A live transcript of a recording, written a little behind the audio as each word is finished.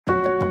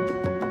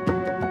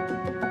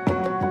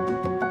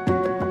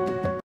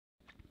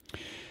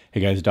Hey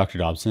guys, Dr.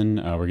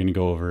 Dobson. We're going to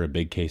go over a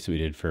big case that we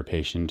did for a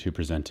patient who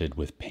presented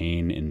with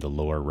pain in the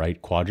lower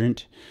right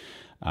quadrant.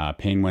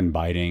 Pain when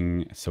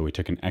biting, so we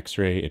took an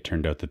x-ray. It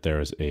turned out that there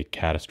was a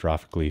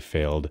catastrophically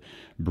failed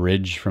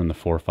bridge from the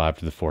 4.5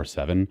 to the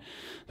 4.7.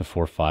 The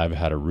 4.5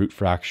 had a root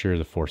fracture,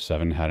 the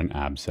 4.7 had an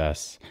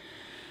abscess.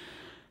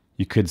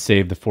 You could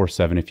save the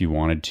 4.7 if you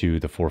wanted to.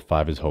 The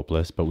 4.5 is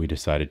hopeless, but we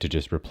decided to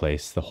just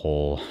replace the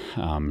whole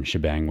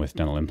shebang with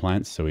dental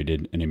implants. So we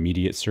did an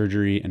immediate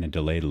surgery and a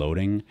delayed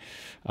loading.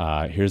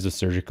 Here's the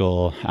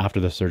surgical. After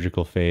the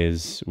surgical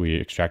phase, we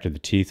extracted the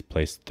teeth,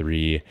 placed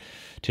 3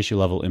 tissue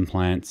level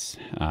implants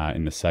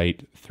in the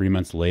site. 3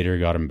 months later,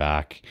 got them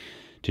back.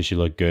 Tissue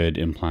looked good,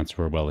 implants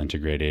were well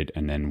integrated,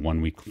 and then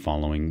 1 week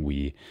following,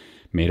 we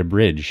made a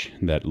bridge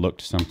that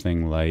looked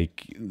something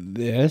like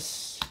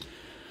this.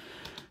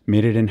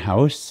 Made it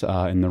in-house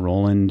in the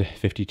Roland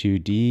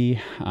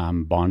 52D,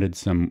 bonded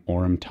some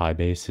Orem tie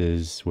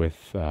bases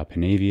with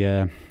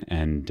Panavia,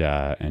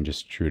 and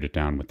just screwed it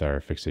down with our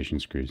fixation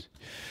screws.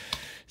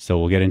 So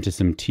we'll get into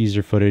some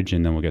teaser footage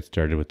and then we'll get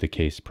started with the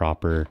case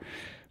proper.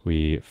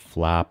 We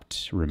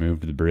flapped,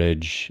 removed the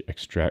bridge,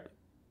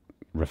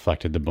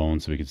 reflected the bone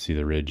so we could see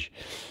the ridge,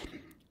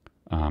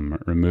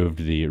 removed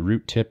the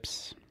root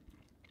tips,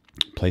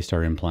 placed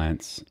our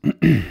implants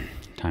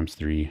times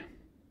 3.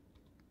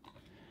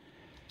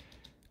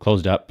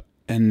 Closed up,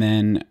 and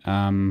then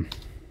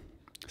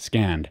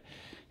scanned.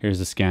 Here's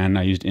the scan.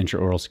 I used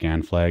intraoral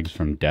scan flags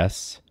from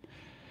DES,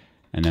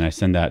 and then I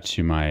send that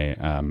to my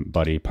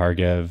buddy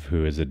Pargev,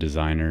 who is a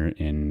designer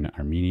in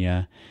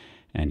Armenia,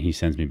 and he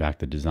sends me back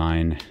the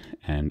design,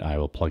 and I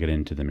will plug it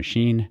into the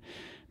machine.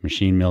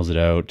 Machine mills it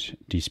out,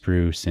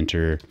 desprue,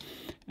 sinter,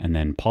 and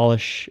then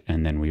polish,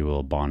 and then we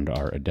will bond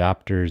our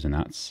adapters, and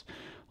that's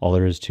all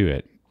there is to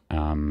it. Get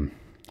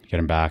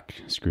them back,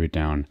 screw it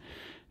down,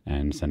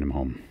 and send them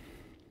home.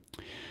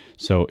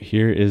 So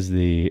here is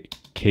the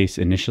case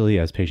initially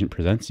as patient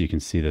presents. You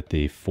can see that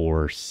the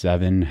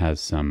 4.7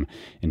 has some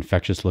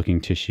infectious looking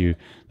tissue.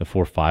 The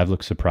 4.5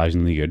 looks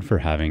surprisingly good for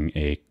having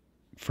a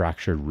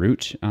fractured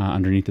root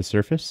underneath the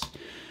surface.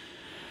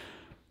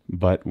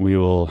 But we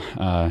will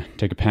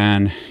take a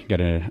pan, get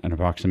an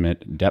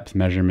approximate depth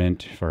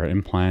measurement for our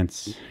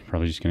implants.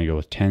 Probably just going to go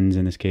with 10s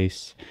in this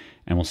case.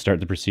 And we'll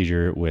start the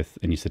procedure with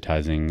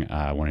anesthetizing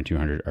 1 and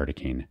 200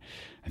 articaine.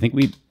 I think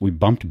we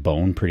bumped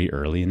bone pretty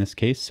early in this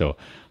case, so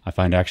I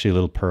find actually a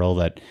little pearl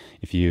that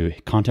if you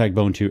contact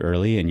bone too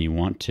early and you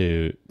want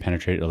to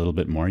penetrate a little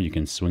bit more, you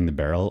can swing the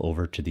barrel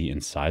over to the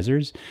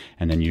incisors,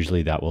 and then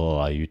usually that will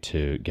allow you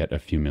to get a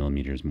few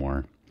millimeters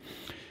more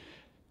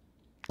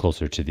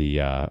closer to the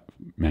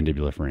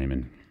mandibular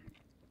foramen.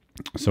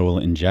 So we'll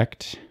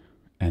inject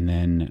and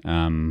then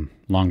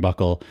long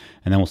buckle,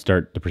 and then we'll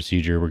start the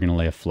procedure. We're going to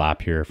lay a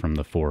flap here from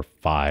the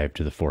 4.5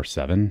 to the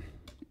 4.7.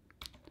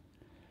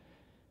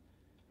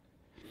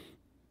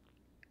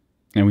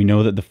 And we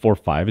know that the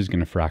 4.5 is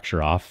going to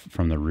fracture off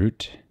from the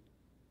root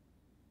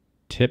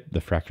tip, the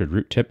fractured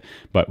root tip,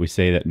 but we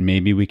say that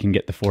maybe we can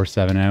get the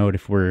 4.7 out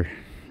if we're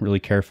really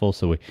careful.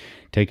 So we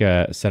take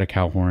a set of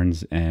cow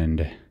horns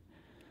and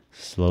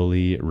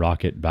slowly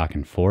rock it back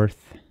and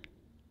forth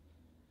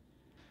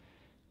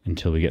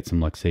until we get some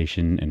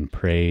luxation, and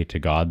pray to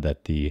God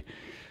that the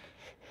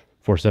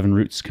 4.7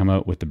 roots come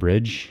out with the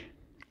bridge,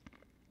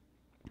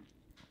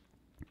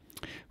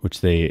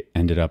 which they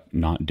ended up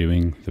not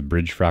doing. The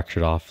bridge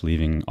fractured off,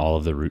 leaving all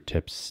of the root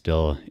tips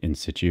still in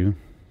situ.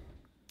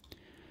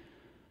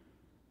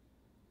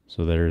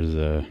 So there's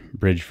a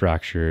bridge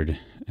fractured,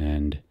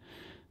 and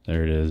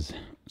there it is.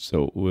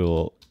 So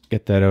we'll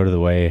get that out of the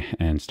way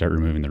and start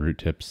removing the root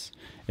tips.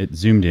 It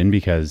zoomed in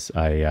because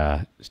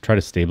I try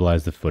to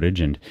stabilize the footage,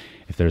 and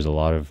if there's a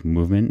lot of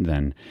movement,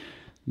 then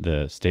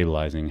the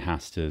stabilizing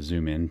has to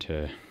zoom in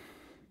to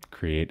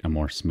create a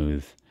more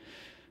smooth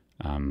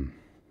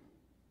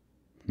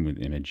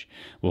image.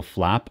 We'll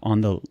flap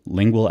on the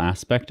lingual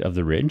aspect of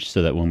the ridge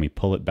so that when we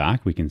pull it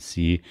back, we can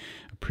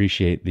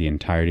appreciate the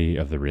entirety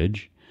of the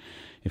ridge.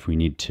 If we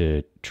need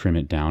to trim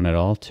it down at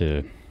all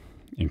to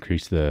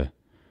increase the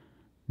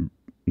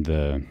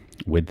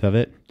width of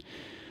it.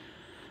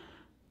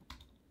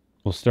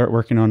 We'll start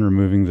working on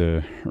removing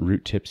the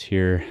root tips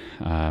here.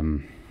 I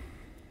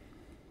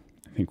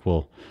think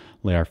we'll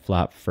lay our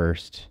flap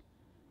first.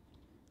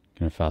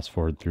 Gonna fast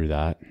forward through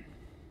that.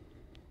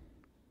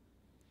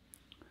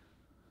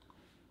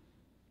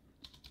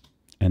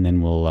 And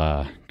then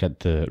we'll get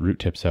the root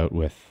tips out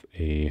with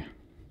a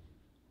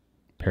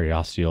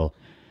periosteal.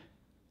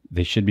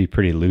 They should be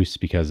pretty loose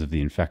because of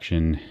the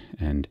infection,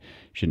 and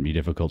shouldn't be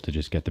difficult to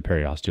just get the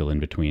periosteal in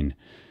between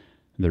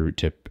the root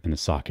tip and the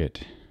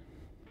socket.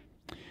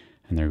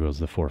 And there goes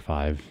the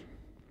 4.5.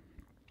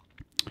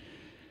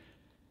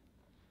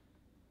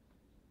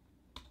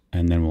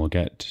 And then we'll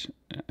get,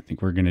 I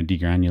think we're going to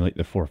degranulate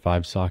the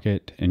 4.5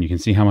 socket, and you can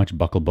see how much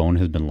buccal bone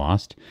has been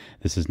lost.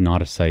 This is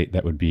not a site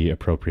that would be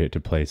appropriate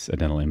to place a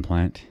dental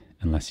implant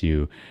unless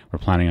you were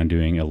planning on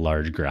doing a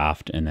large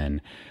graft and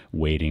then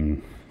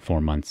waiting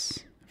 4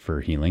 months for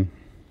healing.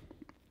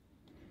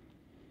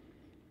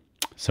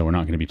 So we're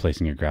not going to be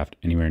placing a graft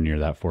anywhere near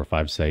that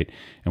 4-5 site,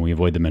 and we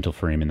avoid the mental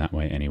frame in that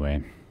way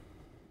anyway.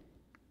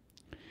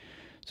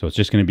 So it's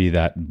just going to be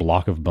that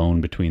block of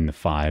bone between the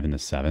 5 and the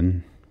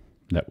 7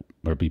 that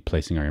we'll be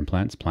placing our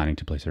implants, planning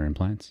to place our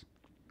implants.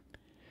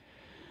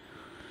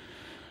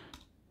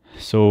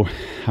 So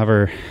have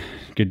our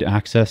good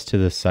access to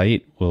the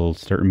site. We'll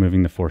start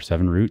removing the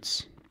 4-7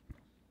 roots.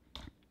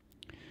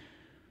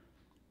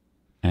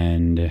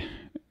 And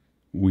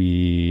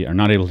we are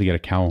not able to get a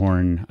cow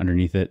horn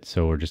underneath it,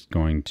 so we're just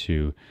going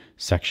to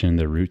section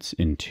the roots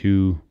in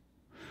two,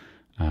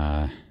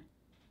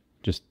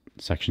 just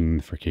section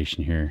the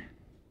furcation here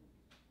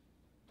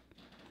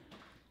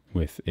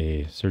with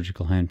a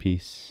surgical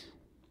handpiece.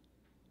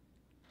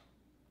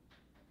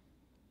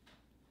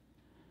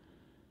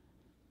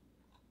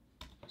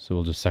 So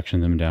we'll just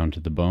section them down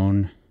to the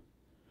bone,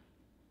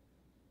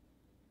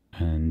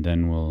 and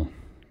then we'll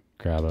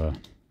grab a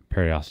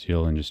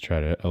periosteal and just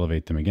try to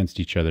elevate them against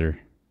each other.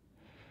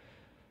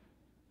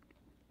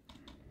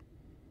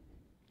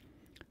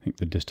 I think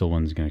the distal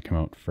one's going to come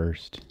out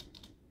first.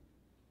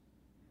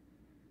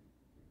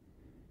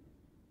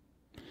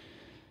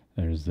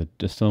 There's the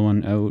distal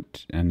one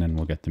out, and then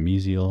we'll get the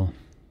mesial.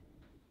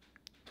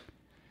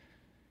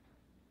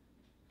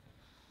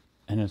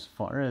 And as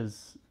far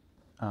as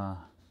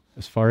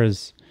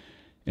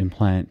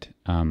implant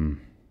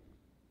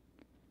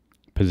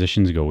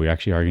positions go, we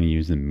actually are going to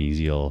use the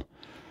mesial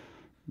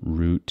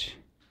root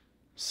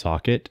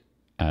socket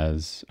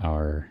as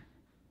our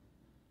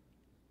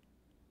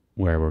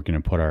where we're going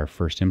to put our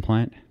first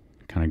implant,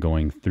 kind of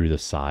going through the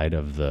side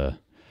of the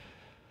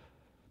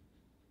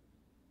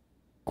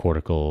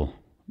cortical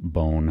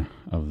bone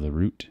of the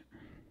root.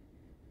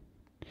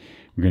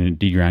 We're going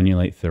to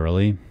degranulate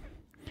thoroughly.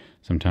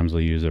 Sometimes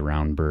we'll use a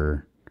round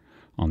burr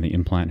on the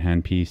implant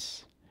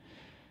handpiece,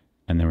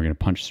 and then we're going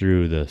to punch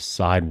through the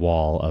side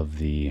wall of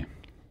the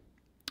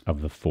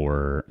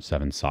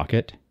 4-7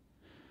 socket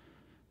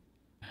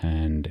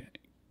and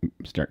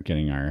start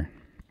getting our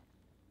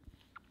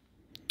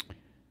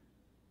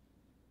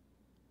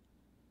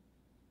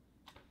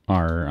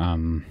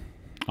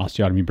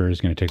osteotomy burr is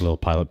going to take a little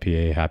pilot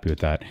PA. Happy with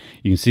that.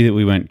 You can see that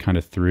we went kind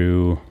of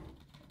through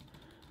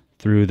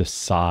the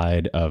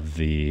side of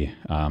the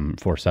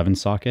 4-7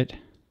 socket,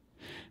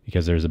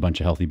 because there's a bunch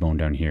of healthy bone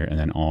down here, and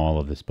then all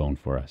of this bone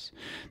for us.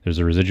 There's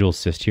a residual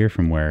cyst here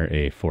from where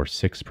a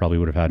 4-6 probably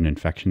would have had an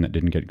infection that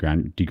didn't get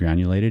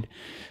degranulated.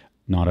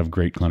 Not of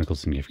great clinical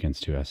significance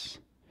to us.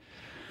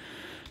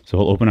 So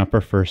we'll open up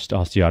our first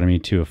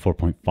osteotomy to a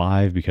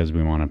 4.5 because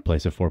we want to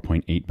place a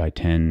 4.8 by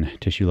 10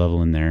 tissue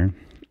level in there.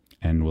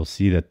 And we'll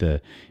see that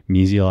the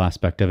mesial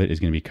aspect of it is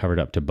going to be covered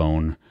up to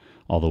bone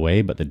all the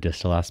way, but the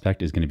distal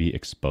aspect is going to be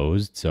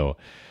exposed. So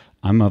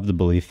I'm of the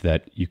belief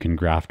that you can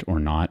graft or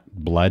not.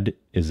 Blood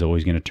is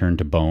always going to turn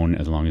to bone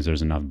as long as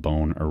there's enough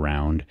bone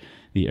around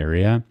the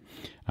area.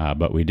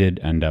 But we did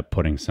end up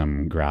putting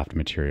some graft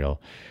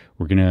material.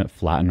 We're going to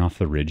flatten off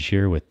the ridge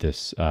here with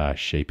this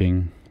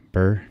shaping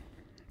burr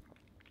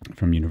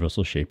from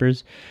Universal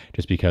Shapers,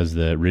 just because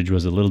the ridge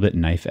was a little bit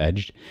knife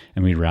edged,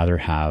 and we'd rather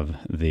have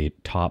the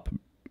top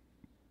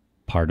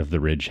part of the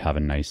ridge have a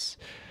nice,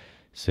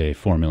 say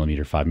 4mm,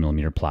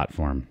 5mm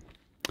platform.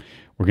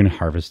 We're going to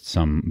harvest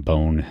some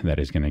bone that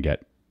is going to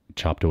get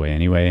chopped away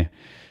anyway,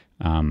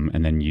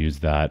 and then use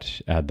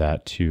that, add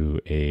that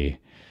to a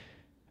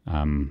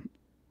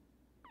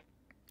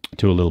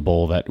little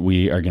bowl that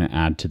we are going to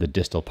add to the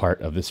distal part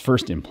of this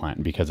first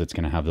implant, because it's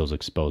going to have those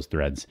exposed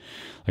threads.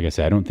 Like I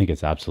said, I don't think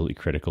it's absolutely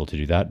critical to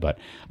do that, but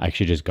I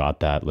actually just got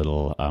that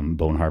little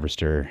bone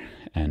harvester,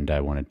 and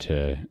I wanted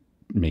to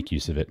make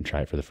use of it and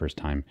try it for the first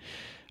time.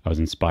 I was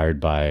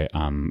inspired by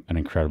an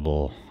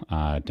incredible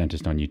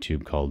dentist on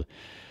YouTube called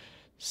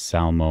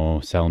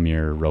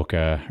Salmir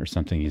Roca or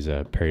something. He's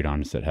a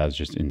periodontist that has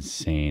just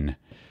insane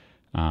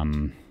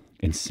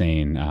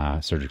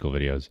surgical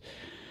videos.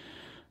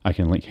 I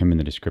can link him in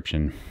the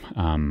description.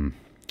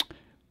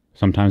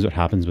 Sometimes what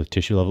happens with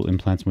tissue level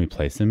implants when we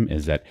place them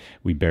is that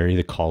we bury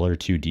the collar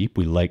too deep.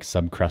 We like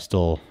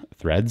subcrustal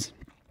threads,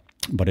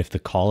 but if the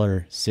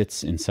collar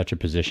sits in such a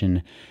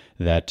position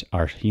that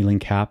our healing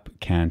cap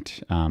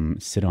can't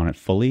sit on it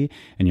fully,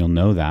 and you'll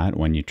know that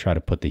when you try to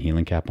put the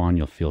healing cap on,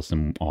 you'll feel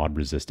some odd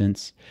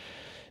resistance,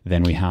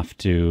 then we have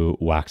to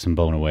whack some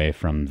bone away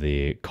from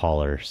the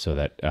collar so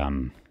that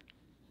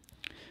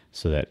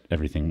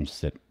everything will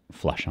sit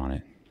flush on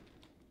it.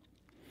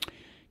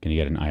 Going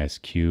to get an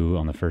ISQ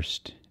on the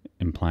first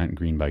implant,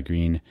 green by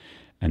green,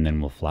 and then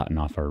we'll flatten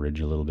off our ridge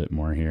a little bit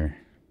more here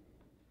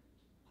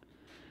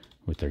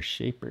with our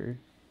shaper.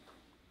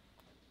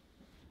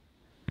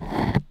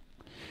 And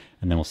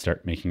then we'll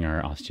start making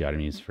our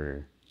osteotomies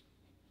for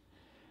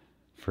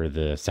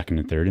the second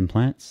and third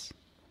implants.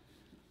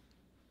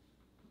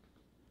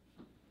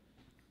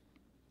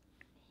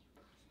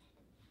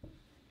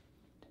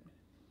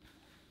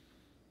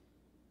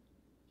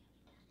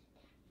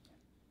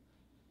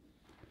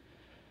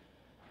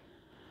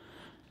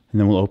 And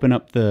then we'll open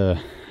up the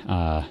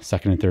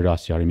second and third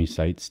osteotomy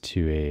sites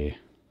to a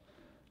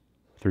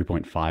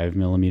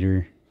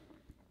 3.5mm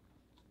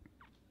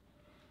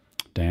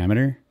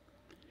diameter.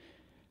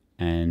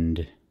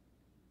 And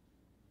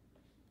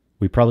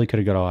we probably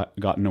could have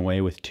gotten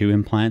away with 2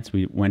 implants.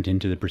 We went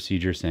into the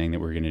procedure saying that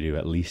we're going to do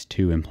at least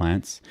 2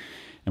 implants,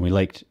 and we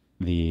liked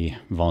the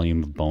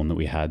volume of bone that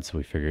we had, so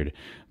we figured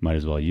might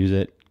as well use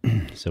it.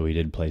 So we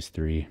did place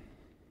 3,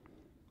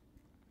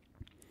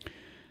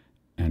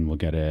 and we'll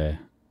get a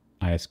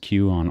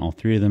ISQ on all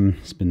 3 of them,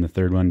 spin the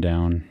 3rd one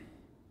down,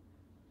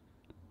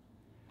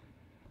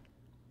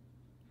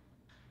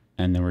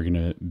 and then we're going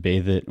to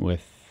bathe it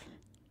with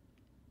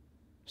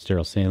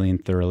sterile saline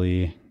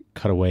thoroughly,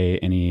 cut away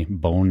any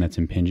bone that's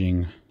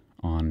impinging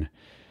on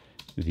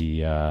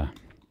the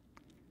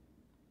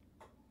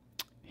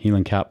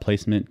healing cap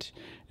placement.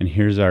 And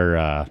here's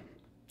our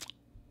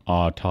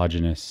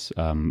autogenous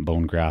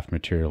bone graft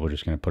material. We're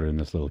just going to put it in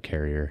this little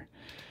carrier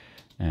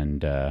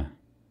and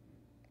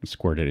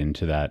squirt it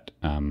into that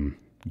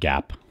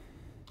gap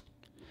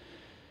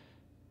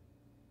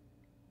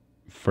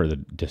for the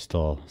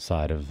distal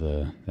side of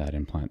that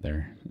implant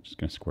there. I'm just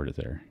going to squirt it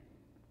there.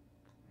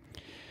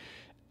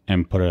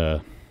 And put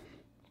a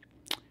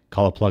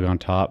collar plug on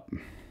top,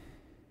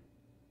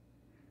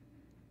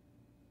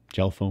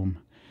 gel foam,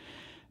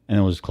 and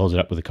then we'll just close it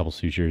up with a couple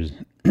sutures.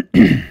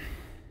 And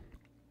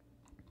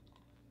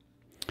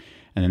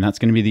then that's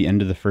going to be the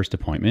end of the first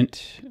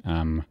appointment.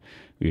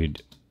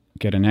 We'd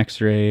get an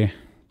x-ray.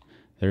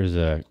 There's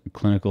a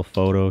clinical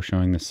photo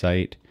showing the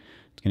site.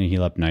 It's going to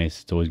heal up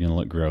nice. It's always going to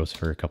look gross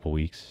for a couple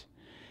weeks.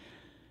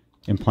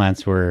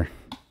 Implants were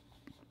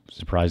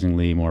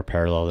surprisingly more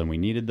parallel than we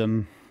needed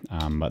them,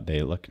 but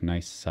they look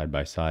nice side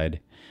by side.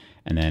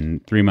 And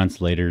then 3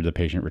 months later, the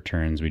patient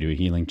returns. We do a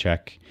healing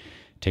check,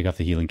 take off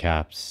the healing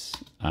caps,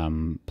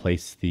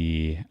 place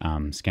the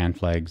scan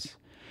flags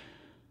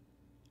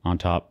on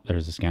top.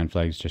 There's the scan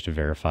flags just to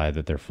verify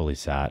that they're fully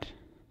sat.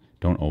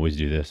 Don't always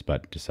do this,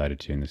 but decided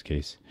to in this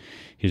case.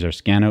 Here's our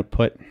scan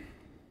output.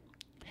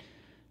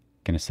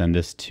 Gonna send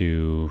this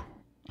to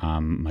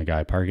my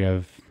guy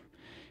Pargev,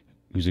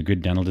 who's a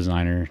good dental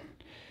designer,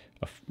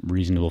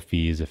 reasonable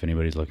fees if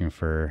anybody's looking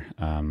for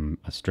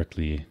a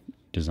strictly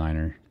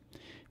designer.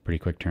 Pretty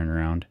quick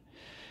turnaround.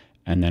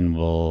 And then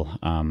we'll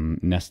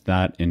nest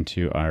that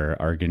into our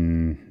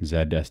Argon Z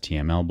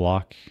STML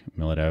block,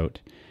 mill it out,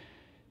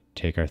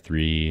 take our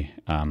 3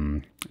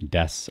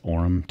 DES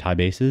Orem tie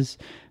bases.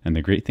 And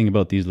the great thing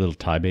about these little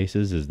tie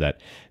bases is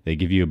that they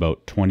give you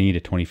about 20 to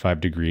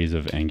 25 degrees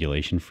of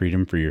angulation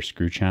freedom for your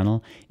screw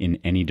channel in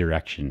any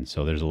direction.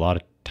 So there's a lot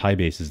of tie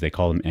bases, they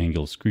call them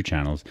angled screw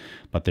channels,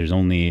 but there's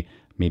only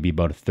maybe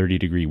about a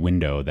 30-degree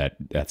window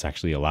that's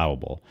actually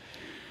allowable.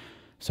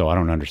 So I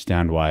don't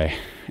understand why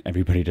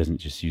everybody doesn't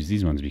just use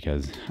these ones,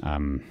 because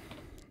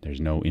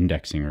there's no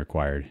indexing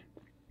required.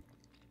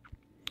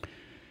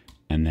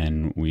 And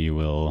then we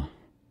will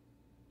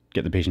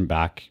get the patient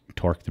back,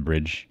 torque the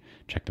bridge,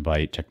 check the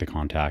bite, check the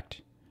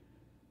contact.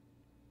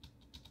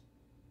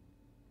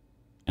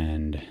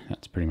 And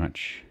that's pretty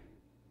much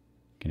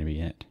going to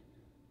be it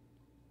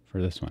for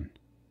this one.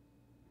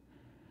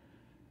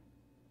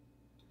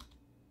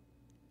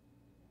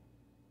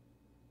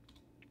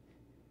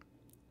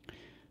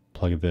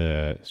 Plug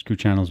the screw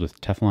channels with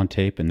Teflon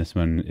tape, and this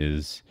one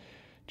is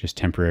just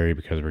temporary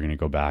because we're going to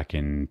go back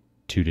in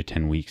 2 to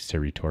 10 weeks to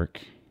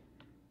retorque.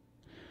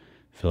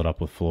 Fill it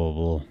up with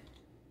flowable,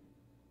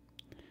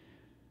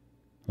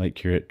 light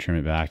cure it, trim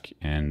it back,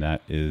 and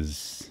that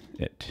is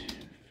it.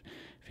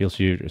 Feel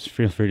free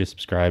to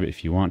subscribe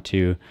if you want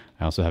to.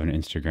 I also have an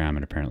Instagram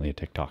and apparently a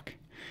TikTok.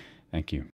 Thank you.